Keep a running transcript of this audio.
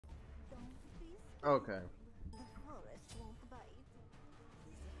Okay. The forest won't bite.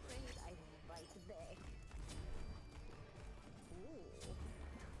 He's afraid I will bite back. Ooh,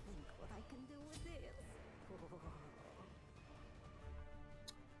 think what I can do with this.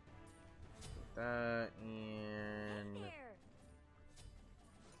 That and Here.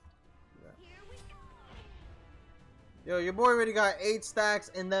 that. Here we go. Yo, your boy already got 8 stacks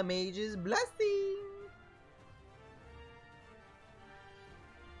in the mage's blessing.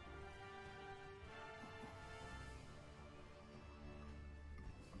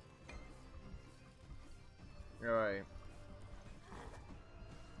 Alright.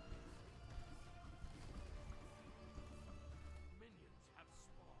 Minions have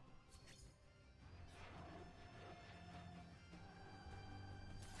spawned.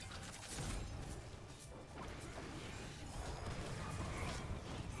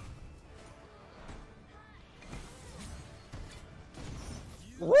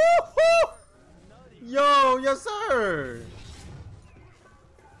 Woohoo! Yo, yes sir!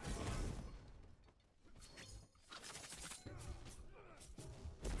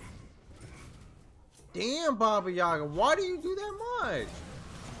 Damn, Baba Yaga, why do you do that much?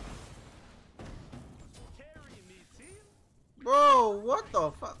 Carry me, team. Bro, what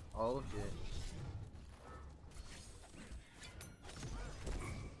the fuck? Oh shit.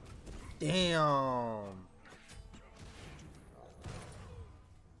 Damn.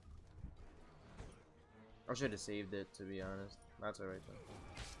 I should have saved it, to be honest. That's alright though.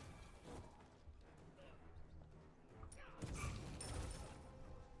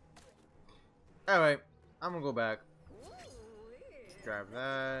 Alright, I'm gonna go back. Grab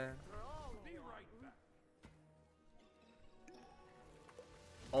that. Be right back.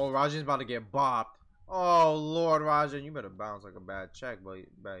 Oh, Rajan's about to get bopped. Oh, Lord, Rajan, you better bounce like a bad check, baby.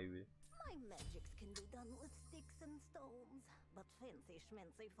 My magics can be done with sticks and stones, but fancy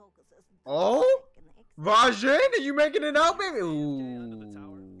schmancy focuses. Oh? Rajan, are you making it out, baby? Under the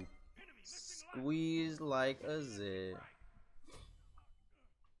tower. Ooh. Squeeze like a zit.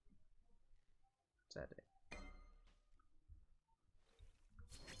 What's that?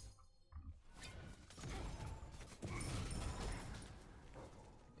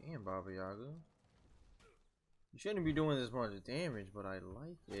 Damn, Baba Yaga. You shouldn't be doing this much damage, but I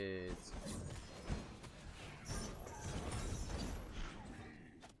like it.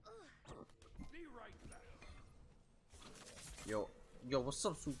 Be right back. Yo, what's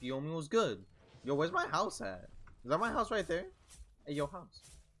up, Tsukiyomi? What's good? Yo, where's my house at? Is that my house right there? Hey, yo, house.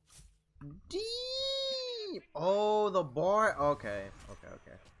 Deep. Oh, the bar. Okay.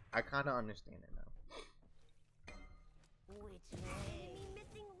 I kind of understand it now. Which way? Enemy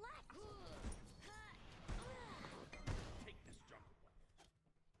missing left. Take this jungle.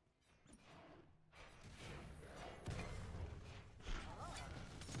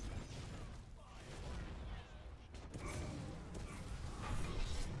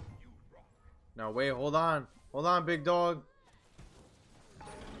 You rock. Now wait, hold on, big dog. An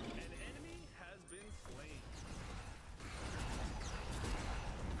enemy has been slain.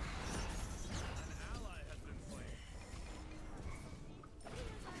 An ally has been slain.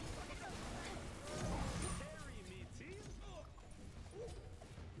 Carry me, team.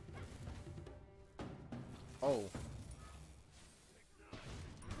 Oh.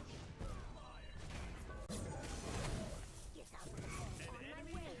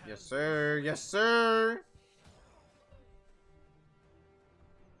 Yes, sir. Yes, sir.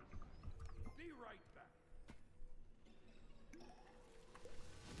 Be right back.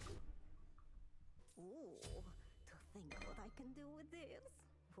 Ooh, to think what I can do with this.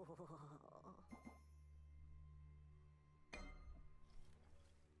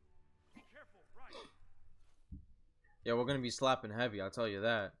 Be careful, right? Yeah, we're gonna be slapping heavy. I'll tell you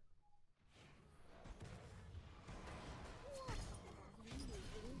that.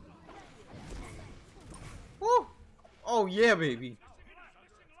 Woo! Oh yeah, baby.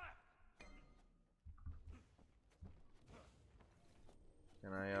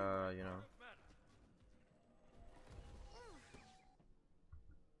 Can I, you know?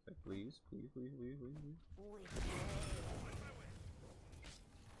 Please. Which way?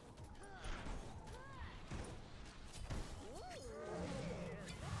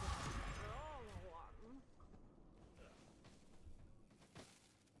 Wrong one.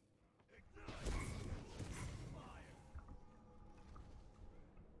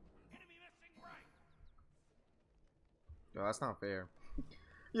 Enemy missing right. Yo, that's not fair.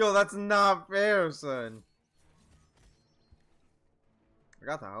 Yo, that's not fair, son. I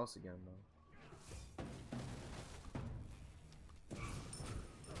got the house again, though.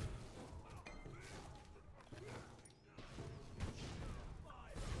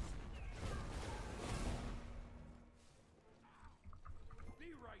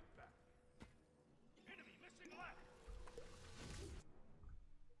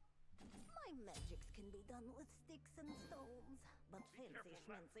 done with sticks and stones, but fancy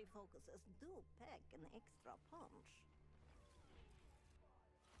schmancy focuses do pack an extra punch.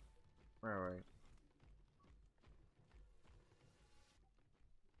 Alright.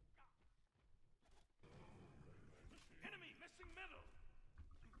 Enemy missing middle.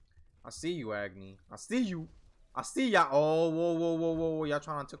 I see you, Agni. I see you. I see y'all. Oh, whoa, whoa, whoa, whoa, whoa. Y'all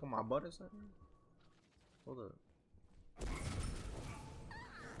trying to tickle my butt or something? Hold up.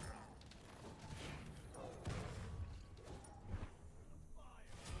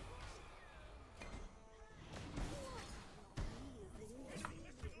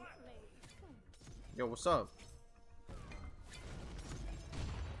 Yo, what's up?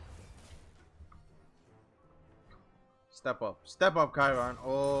 Step up. Step up, Chiron.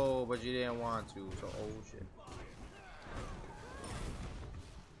 Oh, but you didn't want to, so oh shit.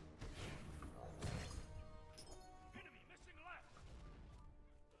 Enemy missing left.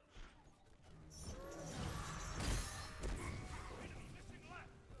 Enemy missing left.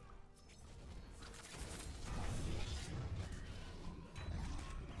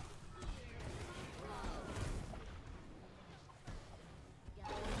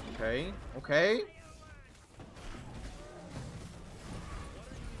 Okay, okay.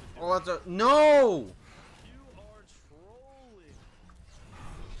 Oh, that's a no! You are trolling.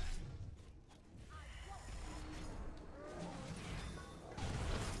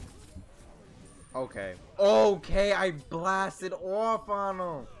 Okay. Okay, I blasted off on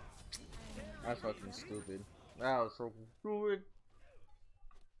him. That's fucking stupid. That was so stupid.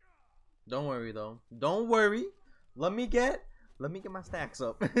 Don't worry though. Don't worry. Let me get my stacks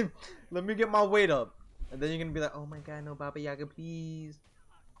up. Let me get my weight up. And then you're gonna be like, oh my god, no Baba Yaga, please.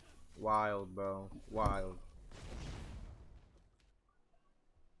 Wild, bro. Wild.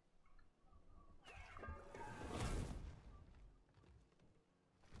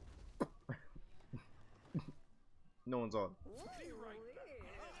 No one's on. Be right back.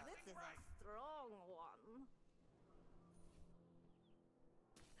 This is a strong one.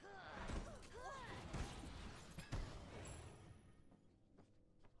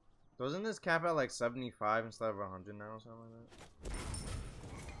 Doesn't this cap at like 75 instead of 100 now or something like that?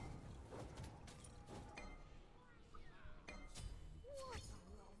 What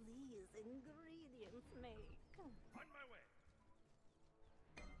all these ingredients make? On my way.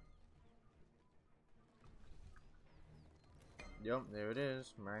 Yep, there it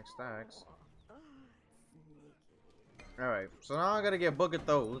is. Max stacks. Sneaky. Alright, so now I gotta get Book of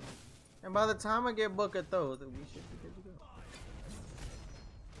Thoth. And by the time I get Book of Thoth, we should be good to go.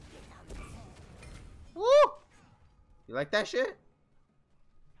 Woo! You like that shit?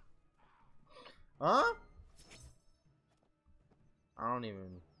 Huh? I don't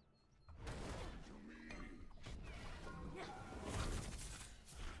even.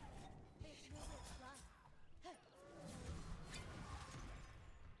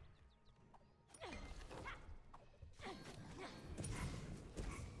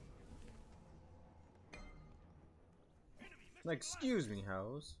 Like, excuse me,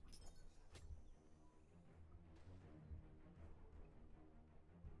 house.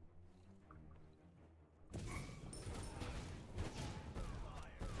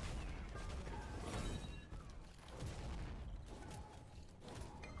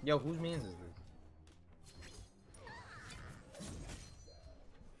 Yo, whose means is this?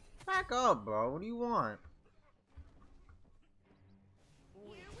 Back up, bro. What do you want?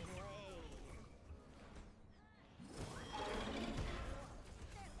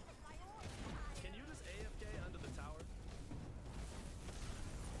 Can you just AFK under the tower?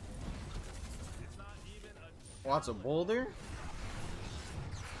 It's not even a. What's a boulder?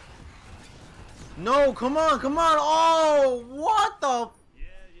 No, come on, come on. Oh, what the? Yeah.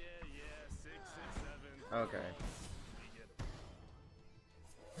 6, 6, 7. Okay.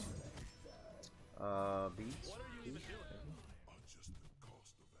 Beats. What are you even doing?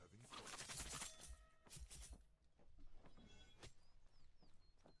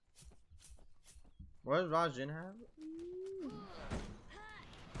 What does Rajin have?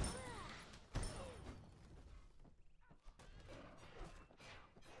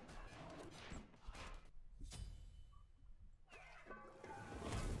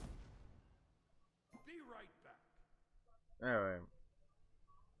 Be right back. Alright.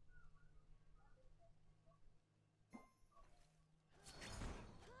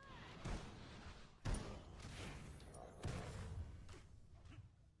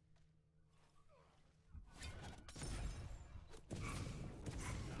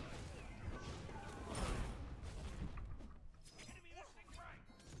 Enemy missing right.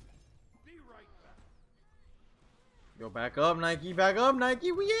 Be right back. Yo, back up, Nike. Back up,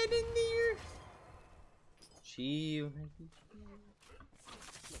 Nike. We ain't in there. chill, Nike, chill.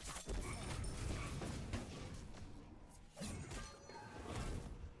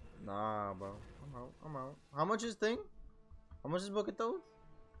 Nah, bro. I'm out. I'm out. How much is thing? How much is Bucket Toad?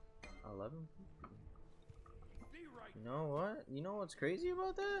 11. You know what? You know what's crazy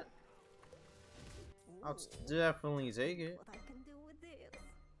about that? I'll definitely take it. What I can do with this?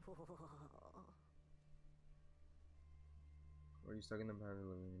 Or are you stuck in the battle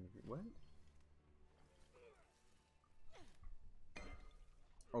living? What?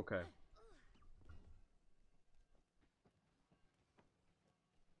 Okay.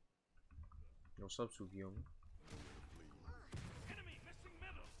 Yo, what's up, Tsukiyomi? Enemy missing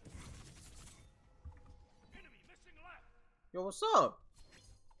middle. Enemy missing left. Yo, what's up?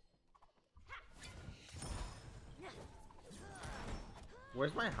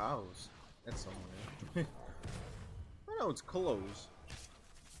 Where's my house? It's somewhere. I know it's close.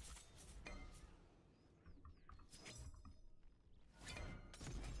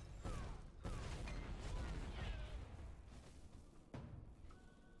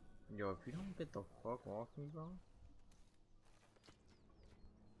 Yo, if you don't get the fuck off me, bro.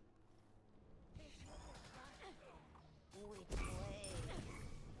 Which way?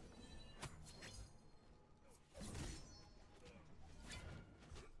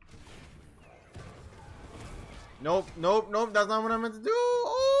 Nope, nope, nope. That's not what I meant to do.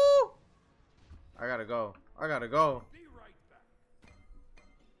 Oh! I gotta go. I gotta go. Be right back.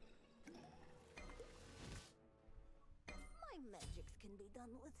 My magics can be done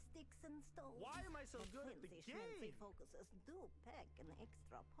with sticks and stones. Why am I so but good at the fancy game? schmancy focuses do pack an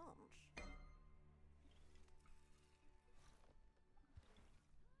extra punch.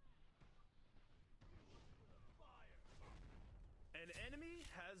 An enemy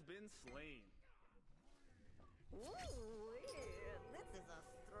has been slain. Ooh, yeah, this is a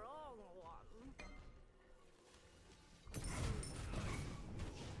strong one.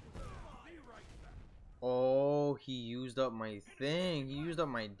 Be right back. Oh, he used up my thing. He used up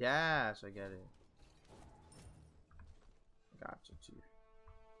my dash. I get it. Gotcha, Chief.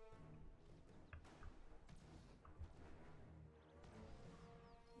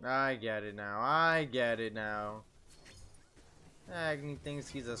 I get it now. I get it now. Agni thinks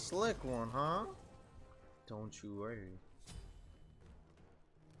he's a slick one, huh? Don't you worry.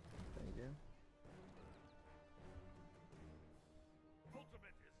 Thank you.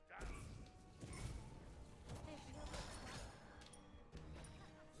 Ultimate is down.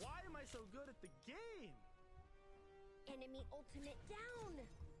 Why am I so good at the game? Enemy ultimate down.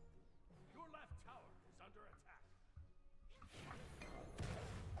 Your left tower is under attack.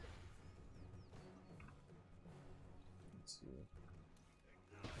 Let's see.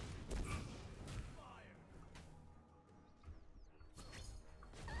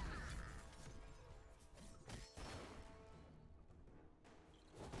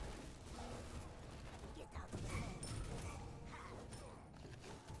 Get out of there.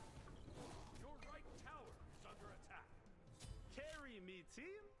 Your right tower is under attack. Carry me,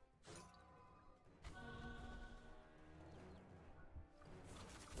 team.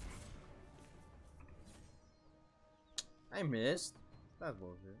 I missed. That's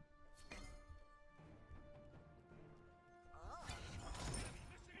bullshit.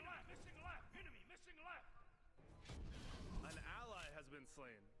 Missing left. Missing left. Enemy missing left. An ally has been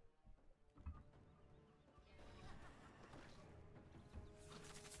slain.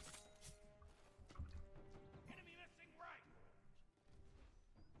 Enemy missing right.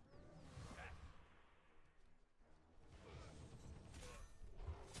 Back.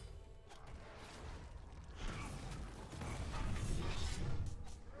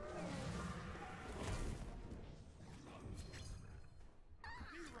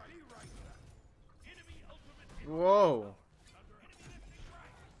 Be right back. Enemy ultimate Whoa. under enemy missing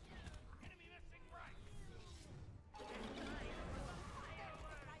right. Enemy missing right.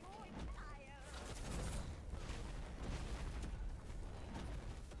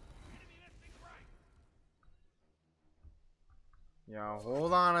 Enemy missing right. Yeah,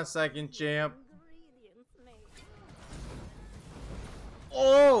 hold on a second, champ. Ingredients made.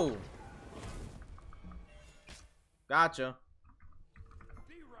 Oh! Gotcha.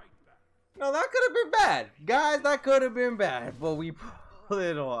 Be right back. No, that could have been bad. Guys, that could have been bad. But we pulled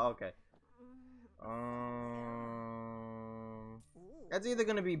it off. Okay. That's either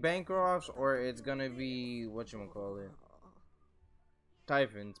gonna be Bancrofts or it's gonna be whatchamacallit,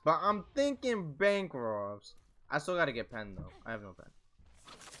 Typhons. But I'm thinking Bancrofts. I still gotta get pen though. I have no pen.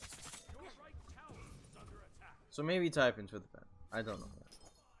 Your right tower is under attack. So maybe Typhons for the pen. I don't know yet.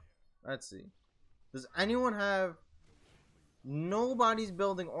 Let's see. Does anyone have... Nobody's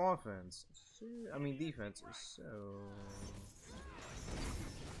building offense. I mean defenses. So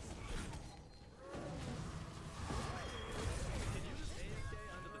Can you just AFK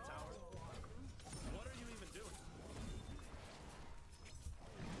under the tower? What are you even doing?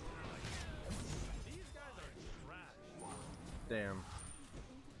 These guys are trash. damn.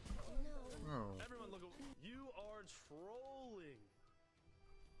 Oh. Everyone look at you are trolling.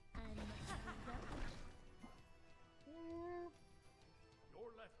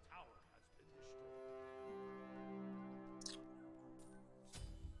 Your left tower has been destroyed.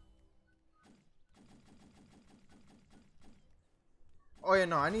 Oh yeah,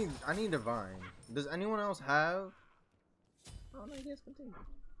 no, I need divine. Does anyone else have? Oh no, you guys continue.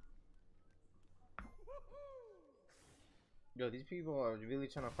 Yo, these people are really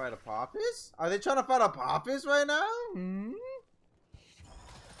trying to fight a Pappas? Are they trying to fight a Pappas right now? Hmm?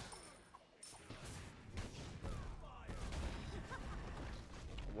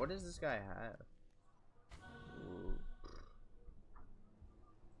 What does this guy have? Ooh.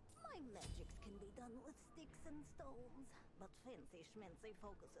 My magics can be done with sticks and stones, but fancy schmancy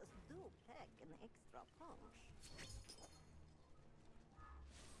focuses do pack an extra punch.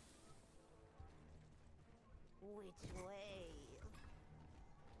 Which way?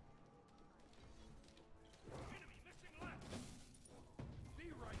 Enemy missing left. Be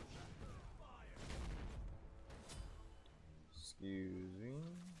right back. Fire. Excuse me.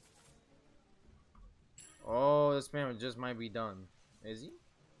 Oh, this man just might be done. Is he?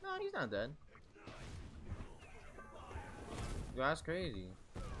 No, he's not dead. Yo, that's crazy.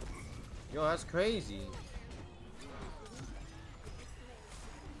 Yo, that's crazy.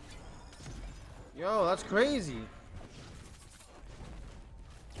 Yo, that's crazy.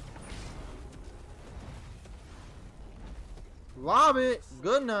 Lob it.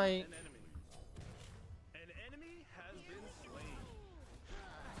 Good night. An enemy has been slain.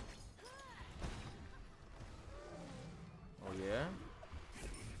 Oh yeah.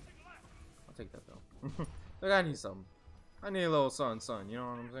 I'll take that though. Look, I need something. I need a little sun. You know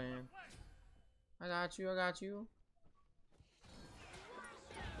what I'm saying? I got you. I got you.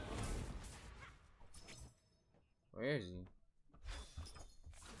 Where is he?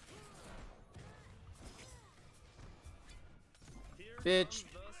 Here Bitch. comes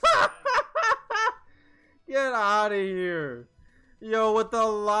the sun. Get out of here. Yo, with the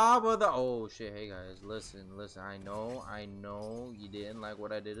lava, oh shit. Hey guys, listen. I know you didn't like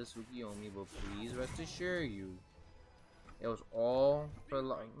what I did to Tsukiyomi, but please rest assured you, it was all for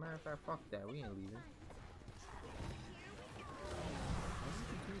love. Matter of fact, fuck that. We ain't leaving.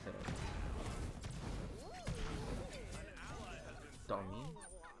 Dummy.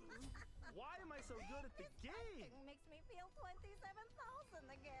 Why am I so good at the game? Makes me feel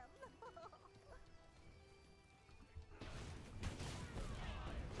 27,000 again.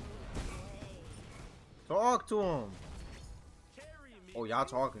 Talk to him. Carry me. Oh, y'all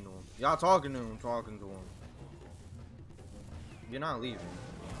talking to him. Y'all talking to him. You're not leaving.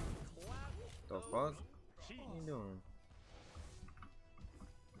 The fuck? What Jeez. are you doing?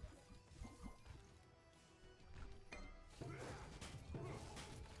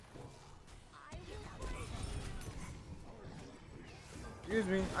 Excuse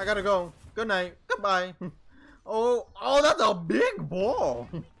me, I gotta go. Good night. Goodbye. Oh, that's a big ball.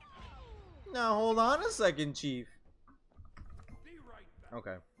 Now hold on a second, Chief. Be right back.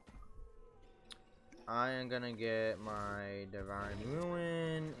 Okay. I am gonna get my Divine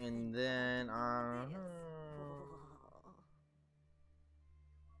Ruin, and then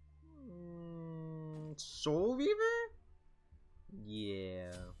Soul Reaver?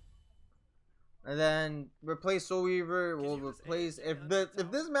 Yeah. And then replace Soul Reaver. We'll replace if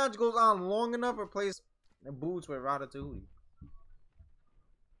this match goes on long enough. Replace the boots with Ratatouille.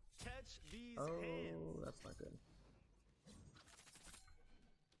 Catch these Oh, hands. that's not good.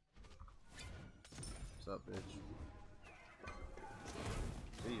 What's up, bitch?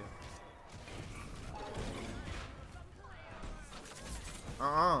 See ya.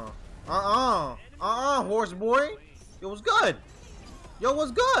 Horse boy. Yo, what's good? Yo,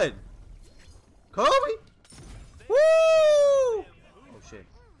 what's good? Kobe? Woo! Oh shit.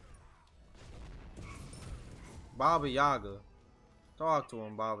 Baba Yaga. Talk to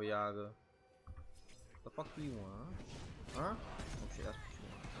him, Baba Yaga. The fuck do you want? Huh? Oh shit, that's what you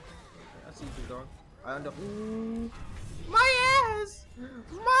want. Okay, I see you, dog. I under. Ooh. My ass!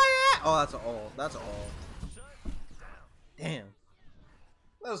 My ass! Oh, that's all. That's all. Damn.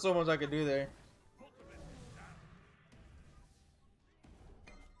 There's so much I could do there.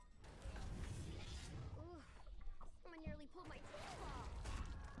 I nearly pulled my tail off.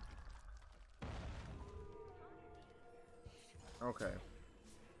 Okay.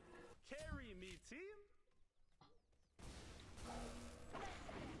 Carry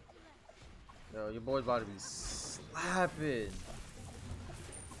Yo, your boy's about to be slapping.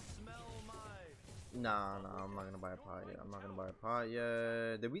 Smell my. Nah, I'm not gonna buy a pot yet. I'm not gonna buy a pot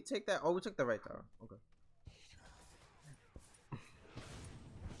yet. Did we take that? Oh, we took the right tower. Okay.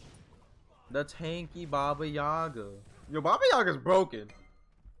 The tanky Baba Yaga. Yo, Baba Yaga's broken.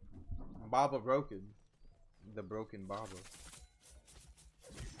 Baba broken. The broken Baba.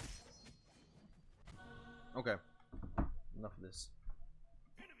 Okay. Enough of this.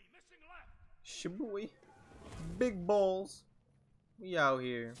 Enemy missing left. Shibui. Big balls. We out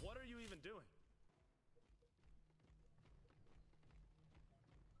here. What are you even doing?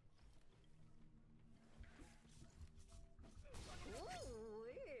 Ooh,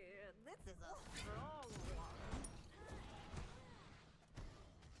 yeah, this is a strong one.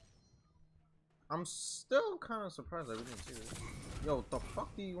 I'm still kind of surprised that we didn't see this. Yo, what the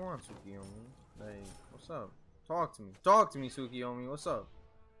fuck do you want, Tsukiyomi? Like, what's up? Talk to me. Talk to me, Tsukiyomi. What's up?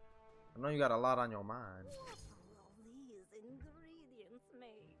 I know you got a lot on your mind. What will all these ingredients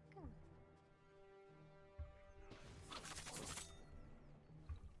make?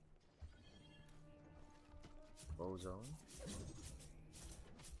 Bozo.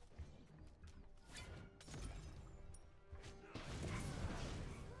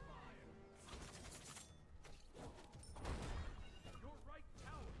 Your right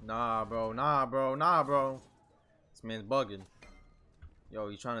tower. Nah, bro. Nah, bro. Nah, bro. This man's bugging. Yo,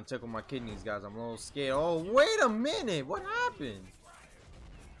 he's trying to tickle my kidneys, guys. I'm a little scared. Oh, wait a minute. What happened?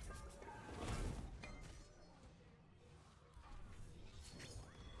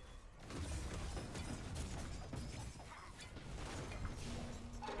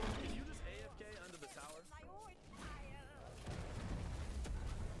 Can you just AFK under the tower?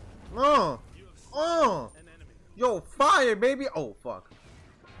 You have slain an enemy. Yo, fire, baby. Oh, fuck.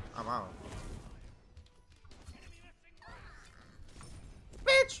 I'm out.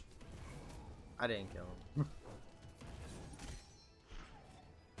 Bitch. I didn't kill him.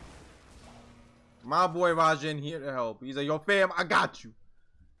 My boy Rajan here to help. He's like, yo, fam, I got you.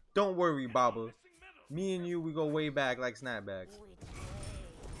 Don't worry, Baba. Me and you, we go way back like snapbacks.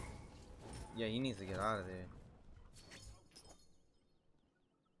 Yeah, he needs to get out of there.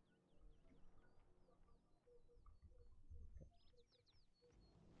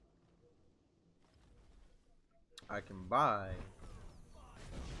 I can buy.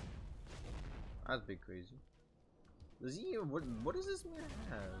 That's big crazy. Does he? What does this man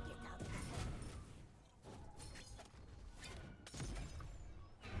have?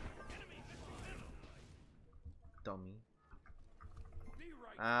 Dummy. Be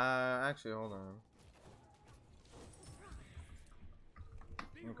right. Actually, hold on.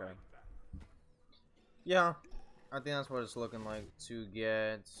 Be Okay. right back. Yeah, I think that's what it's looking like to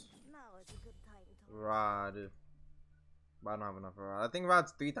get Now is a good time to Rod. But I don't have enough for Rod. I think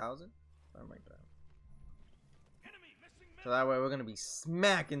Rod's 3,000. Something like that. Enemy missing So that way we're gonna be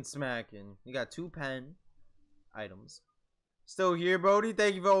smacking. You got 2 pen items. Still here, Brody.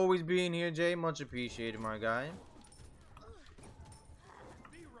 Thank you for always being here, Jay. Much appreciated, my guy.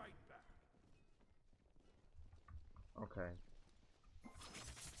 Be right back. Okay.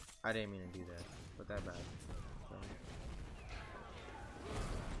 I didn't mean to do that. Put that back. So.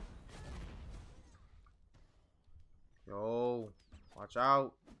 Yo, watch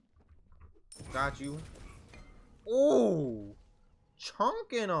out. Got you. Oh,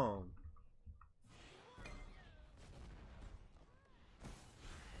 chunking them.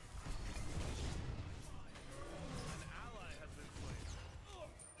 An ally has been slain.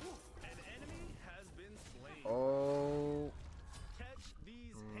 An enemy has been slain. Oh. Catch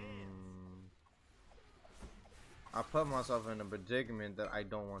these hands. I put myself in a predicament that I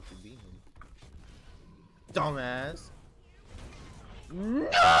don't want to be in. Dumbass.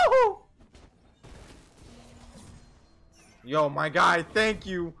 No! Yo, my guy, thank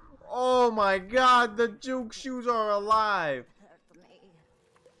you. Oh my god, the juke shoes are alive. hurt me.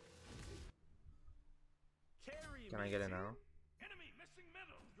 Carry Can I me, get it dear. now? Enemy missing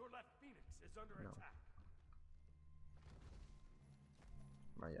middle. Your left Phoenix is under No. attack.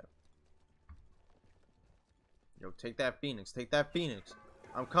 Not yet. Yo, take that Phoenix. Take that Phoenix.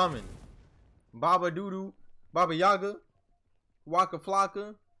 I'm coming. Baba Doodoo. Baba Yaga. Waka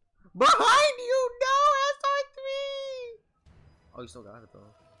Flocka. Behind you! No! SR3! Oh, you still got it, though.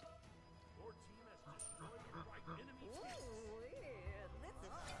 Your team has destroyed your right enemy Ooh, Phoenix. yeah, this is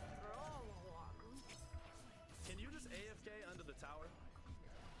a strong one. Can you just AFK under the tower?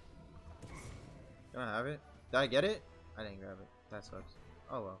 You don't have it? Did I get it? I didn't grab it. That sucks.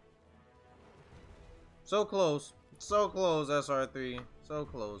 Oh, well. So close. So close, SR3. So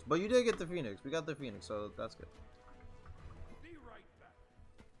close. But you did get the Phoenix. We got the Phoenix, so that's good. Be right back.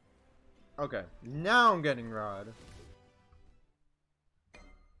 Okay, now I'm getting rod.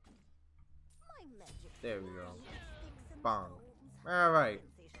 My magic There we go. sticks and Bong. stones. Alright.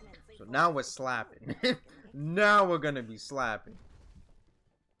 Fancy So schmancy now we're focuses slapping. do Now we're gonna be slapping.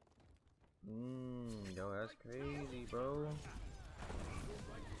 Yo, that's crazy, bro.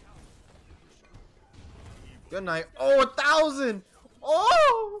 Good night. Oh, 1,000!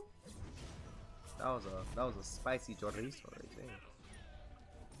 Oh! That was a spicy chorizo right there.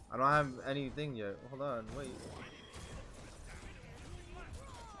 I don't have anything yet. Hold on, wait.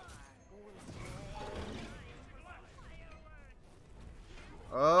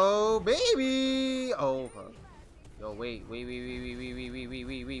 Oh baby! Oh fuck. Yo, wait.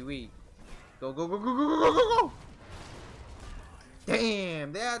 Go. Go.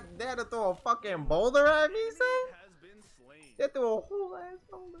 Damn, they had to throw a fucking boulder at me, son? Has been slain. They threw a whole ass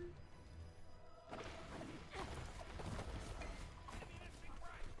boulder.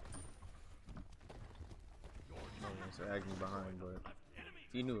 So Agni behind, but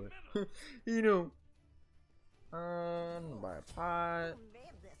he knew it. He knew. Buy a pot.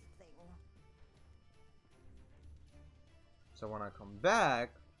 Read this thing. So when I come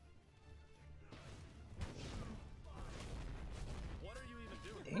back, What are you even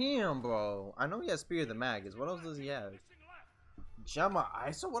doing? damn, bro. I know he has Spear of the Magus. What else does he have? Gemma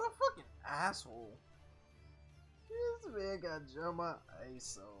ISO? What a fucking asshole. This man got Gemma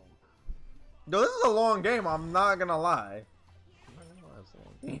ISO. Yo, this is a long game. I'm not gonna lie. That's a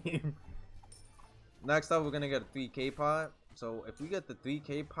long game. Next up, we're gonna get a 3K pot. So if we get the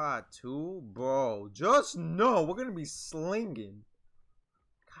 3K pot too, bro, just know we're gonna be slinging.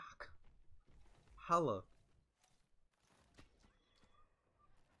 Cock. Hella.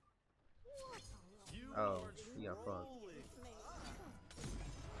 You Oh, are he got fucked. trolling.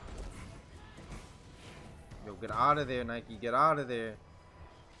 Yo, get out of there, Nike. Get out of there.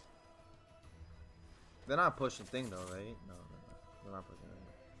 They're not pushing thing though, right? No. They're not pushing it.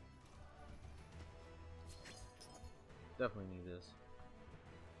 Definitely need this.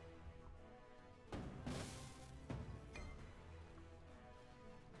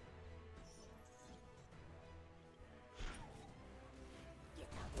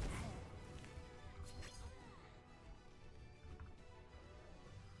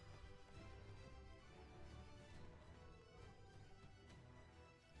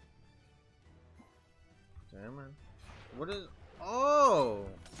 Damn man. What is? Oh.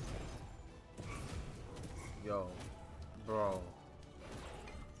 Yo, bro.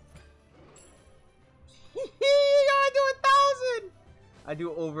 I do 1,000. I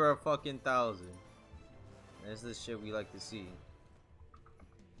do over a fucking 1,000. That's the shit we like to see.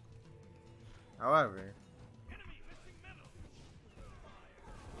 However,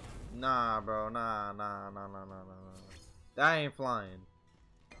 nah, bro, nah. That ain't flying.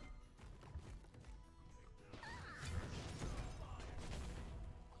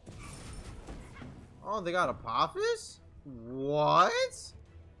 Oh, they got Apophis? What?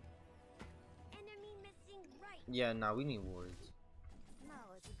 Enemy missing right. Yeah, nah, we need wards. Now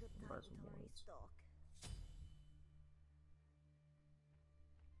is a good Buy time some to wards. restock.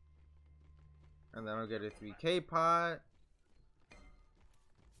 And then I'll get a 3K pot.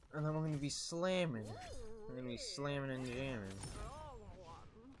 And then we're gonna be slamming. We're gonna be slamming and jamming. Strong one.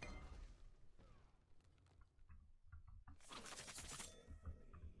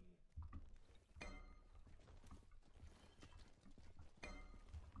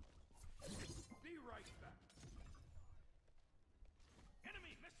 Be right back.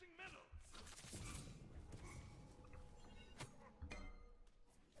 Enemy missing middle.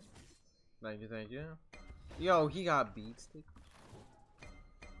 Thank you. Yo, he got beat stick.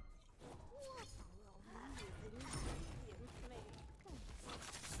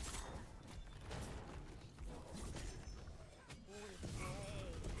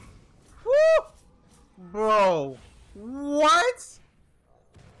 Woo! Bro, what?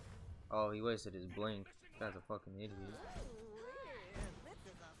 Oh, he wasted his blink. That's a fucking idiot. This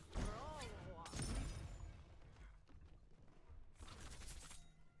is a strong one.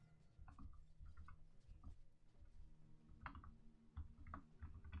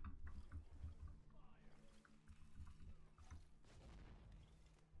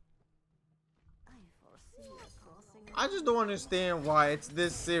 I foresee a crossing. I just don't understand why it's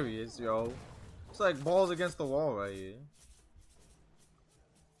this serious, yo. It's like balls against the wall right here.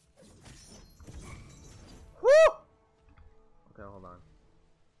 Woo! Okay, hold on.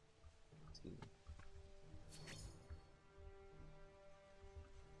 Excuse me.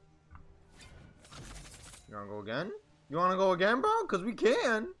 You wanna go again? You wanna go again, bro? Cause we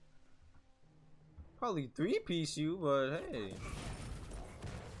can. Probably 3-piece you, but hey.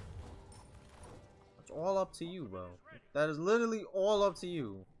 It's all up to you, bro. That is literally all up to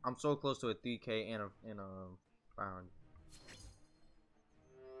you. I'm so close to a 3K and a 500.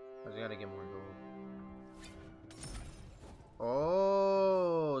 I just gotta get more gold.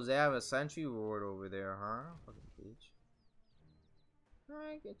 Oh, they have a sentry ward over there, huh? Fucking bitch.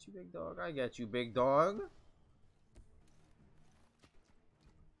 I get you, big dog. I get you, big dog.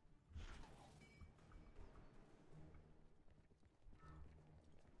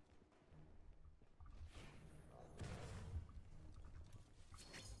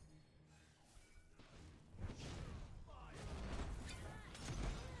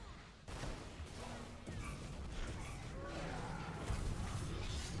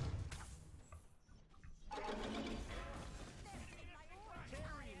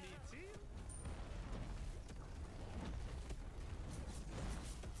 Carry me, team.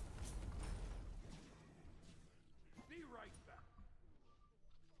 Be right back.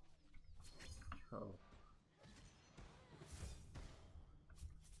 Oh.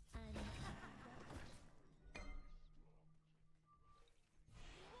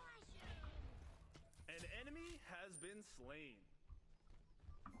 An enemy has been slain.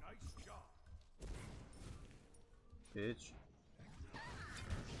 Nice job. Bitch.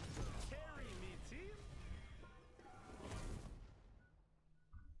 Carry me, team.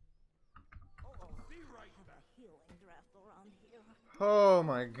 Be right back. Healing draft around here. Oh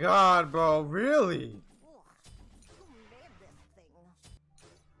my god, bro. Really? Ugh, who made this thing?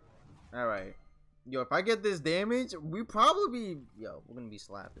 Alright. Yo, if I get this damage, we probably be... Yo, we're gonna be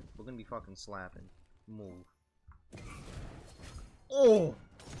slapping. We're gonna be fucking slapping. Move. Oh!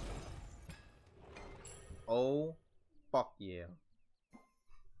 Oh. Fuck yeah.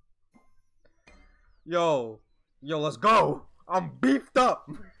 Yo. Yo, let's go. I'm beefed up.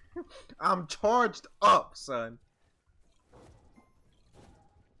 I'm charged up, son.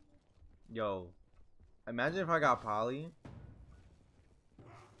 Yo. Imagine if I got poly.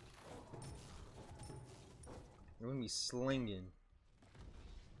 We're gonna be slinging.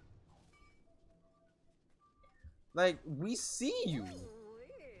 Like, we see you. Weird.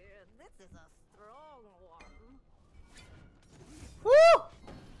 This is a strong one. Woo!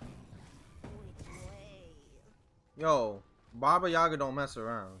 Which way? Yo, Baba Yaga don't mess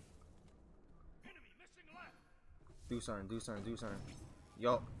around. Enemy missing left. Do something, do something, do something.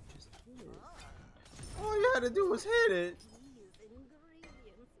 Yo, just hit it. All you had to do was hit it. These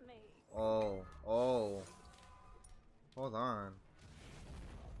ingredients make. Oh, oh. Hold on.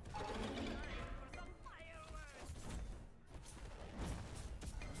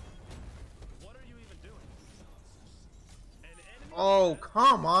 What are you even doing? An enemy. Oh,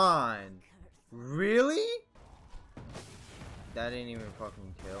 come on. Really? That didn't even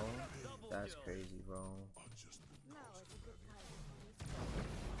fucking kill. That's crazy, bro. Now is a good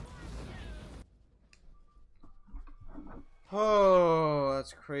time. Oh,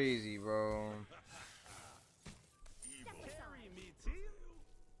 that's crazy, bro. Carry me, team.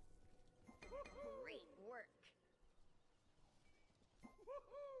 Great work.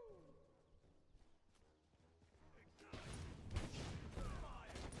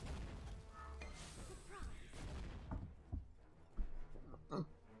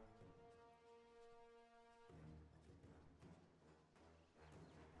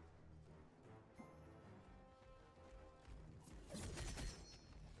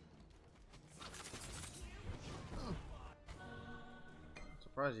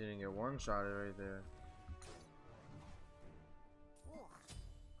 Surprised you didn't get one shot right there. Ugh,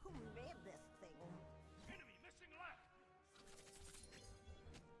 who made this thing? Enemy missing left.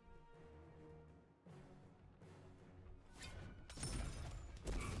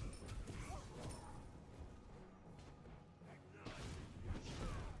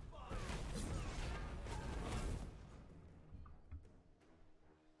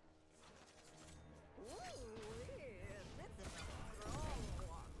 Ooh, weird. This is a strong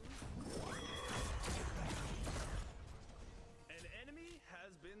one. An enemy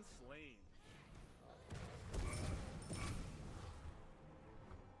has been slain.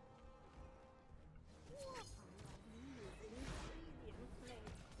 What are these ingredients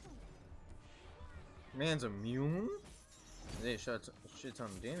make? Man's immune? They shot a shit ton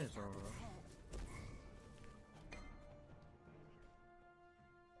of damage on him.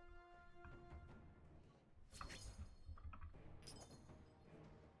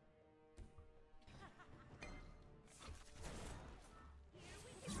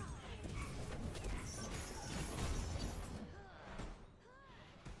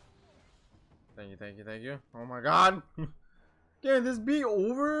 Thank you, thank you, thank you. Oh my god. Can this be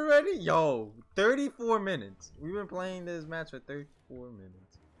over already? Yo, 34 minutes. We've been playing this match for 34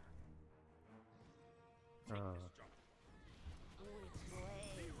 minutes. Oh,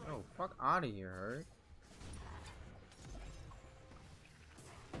 fuck out of here, Hurt.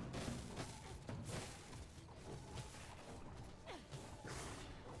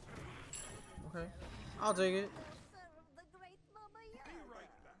 Okay, I'll take it.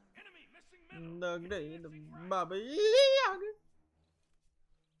 The great Baba Yaga.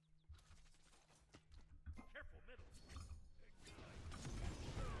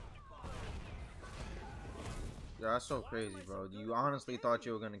 Yeah, that's so crazy, bro. You honestly thought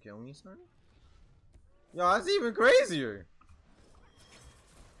you were gonna kill me, son? Yo, that's even crazier.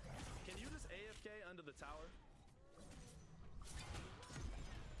 Can you just AFK under the tower?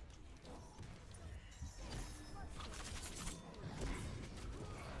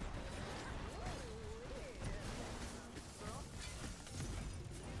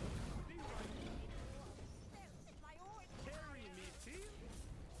 Carry me, team.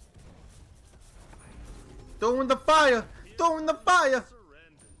 Throw in the fire! Throw in the fire! Surrender.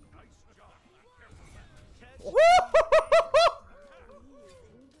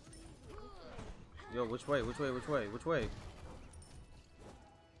 Yo, which way? Which way? Which way? Which way?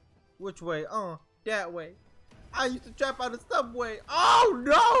 Which way? That way. I used to trap out the subway. Oh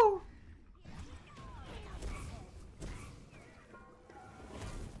no!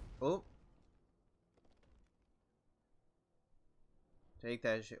 Oh. Take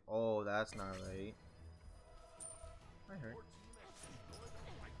that shit. Oh, that's not right. I heard.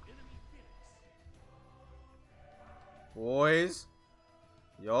 Boys.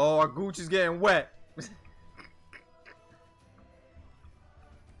 Yo, our gooch is getting wet.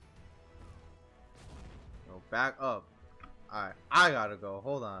 Yo, back up. Alright, I gotta go.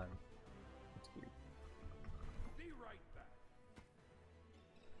 Hold on. Be right back.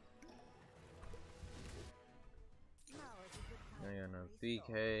 I got another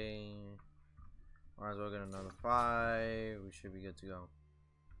 3K. Might as well get another 5. We should be good to go.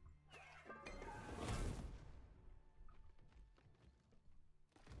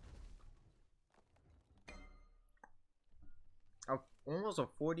 Almost a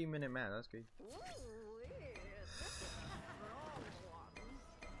 40-minute match. That's great.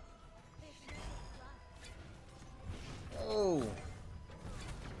 Oh.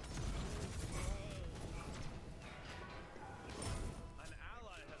 An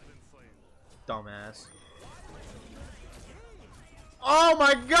ally has been slain. Dumbass. Oh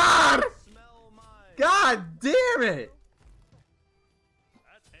my god! Smell mine. God damn it!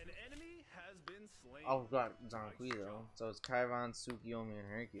 An enemy has been slain. Oh god, Zonkui though. So it's Kaivan, Tsukiyomi, and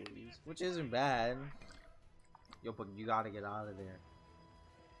Hercules. Which isn't bad. Yo, but you gotta get out of there.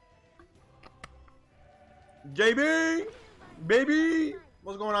 JB! Baby!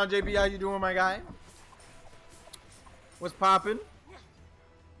 What's going on, JB? How you doing, my guy? What's poppin'?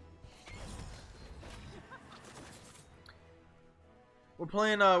 We're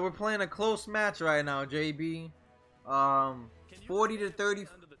playing a close match right now, JB. 40 to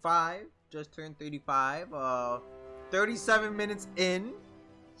 35. Just turned 35. 37 minutes in.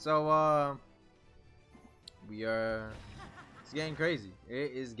 So we are, it's getting crazy.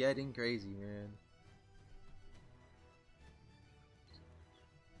 It is getting crazy, man.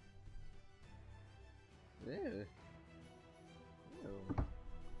 Yeah. Ew.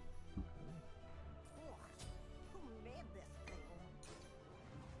 Who made this thing?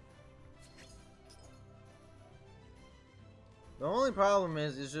 The only problem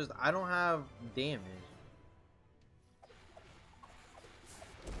is, it's just I don't have damage.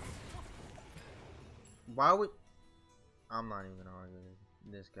 Why would, I'm not even arguing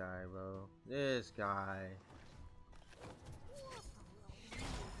this guy, bro. This guy.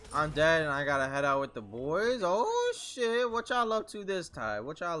 I'm dead and I gotta head out with the boys. Oh shit, what y'all up to this time?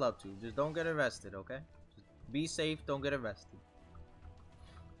 What y'all up to? Just don't get arrested, okay? Just be safe, don't get arrested.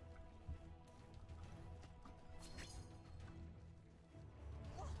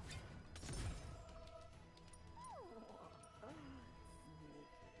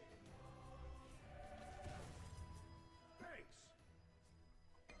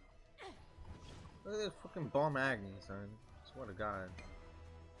 Look at this fucking bomb Agni, son. Swear to God.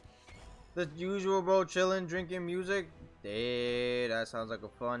 The usual, bro, chilling, drinking music. Hey, that sounds like a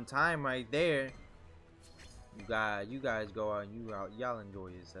fun time right there. You guys go out and y'all enjoy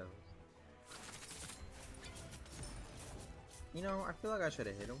yourselves. You know, I feel like I should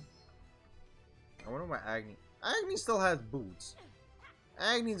have hit him. I wonder why Agni. Agni still has boots.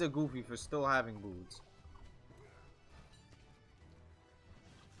 Agni's a goofy for still having boots.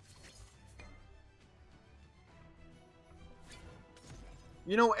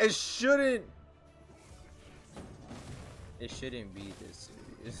 You know, it shouldn't be this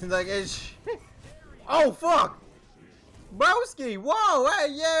serious. Like, Oh fuck! Broski! Whoa!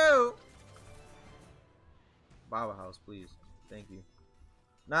 Hey you! Baba House, please. Thank you.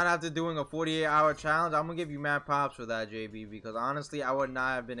 Not after doing a 48-hour challenge. I'm gonna give you mad props for that, JB, because honestly, I would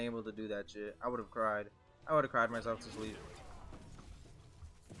not have been able to do that shit. I would have cried. I would have cried myself to sleep.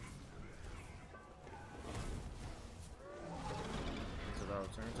 Turn to the house.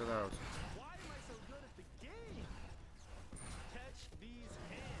 Turn to the house. Why am I so good at the game? Catch these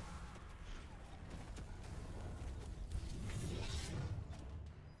hands.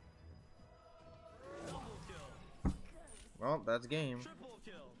 Double kill. Well, that's game. Triple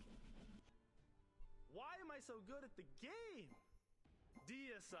kill. Why am I so good at the game?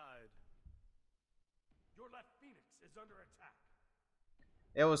 Deicide. Your left Phoenix is under attack.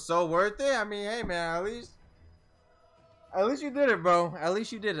 It was so worth it. I mean, hey man, at least you did it, bro. At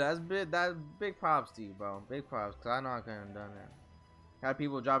least you did it. That's big props to you, bro. Big props, cause I know I couldn't have done that. Had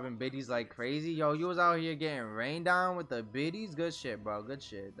people dropping biddies like crazy. Yo, you was out here getting rained down with the biddies. Good shit, bro. Good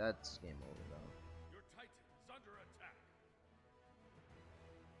shit. That's game over, bro. Your Titan is under attack.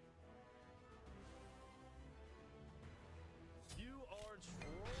 You are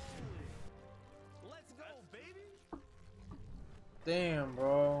trolling. Let's go, baby. Damn,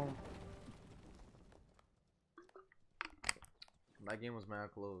 bro. That game was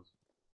mad close.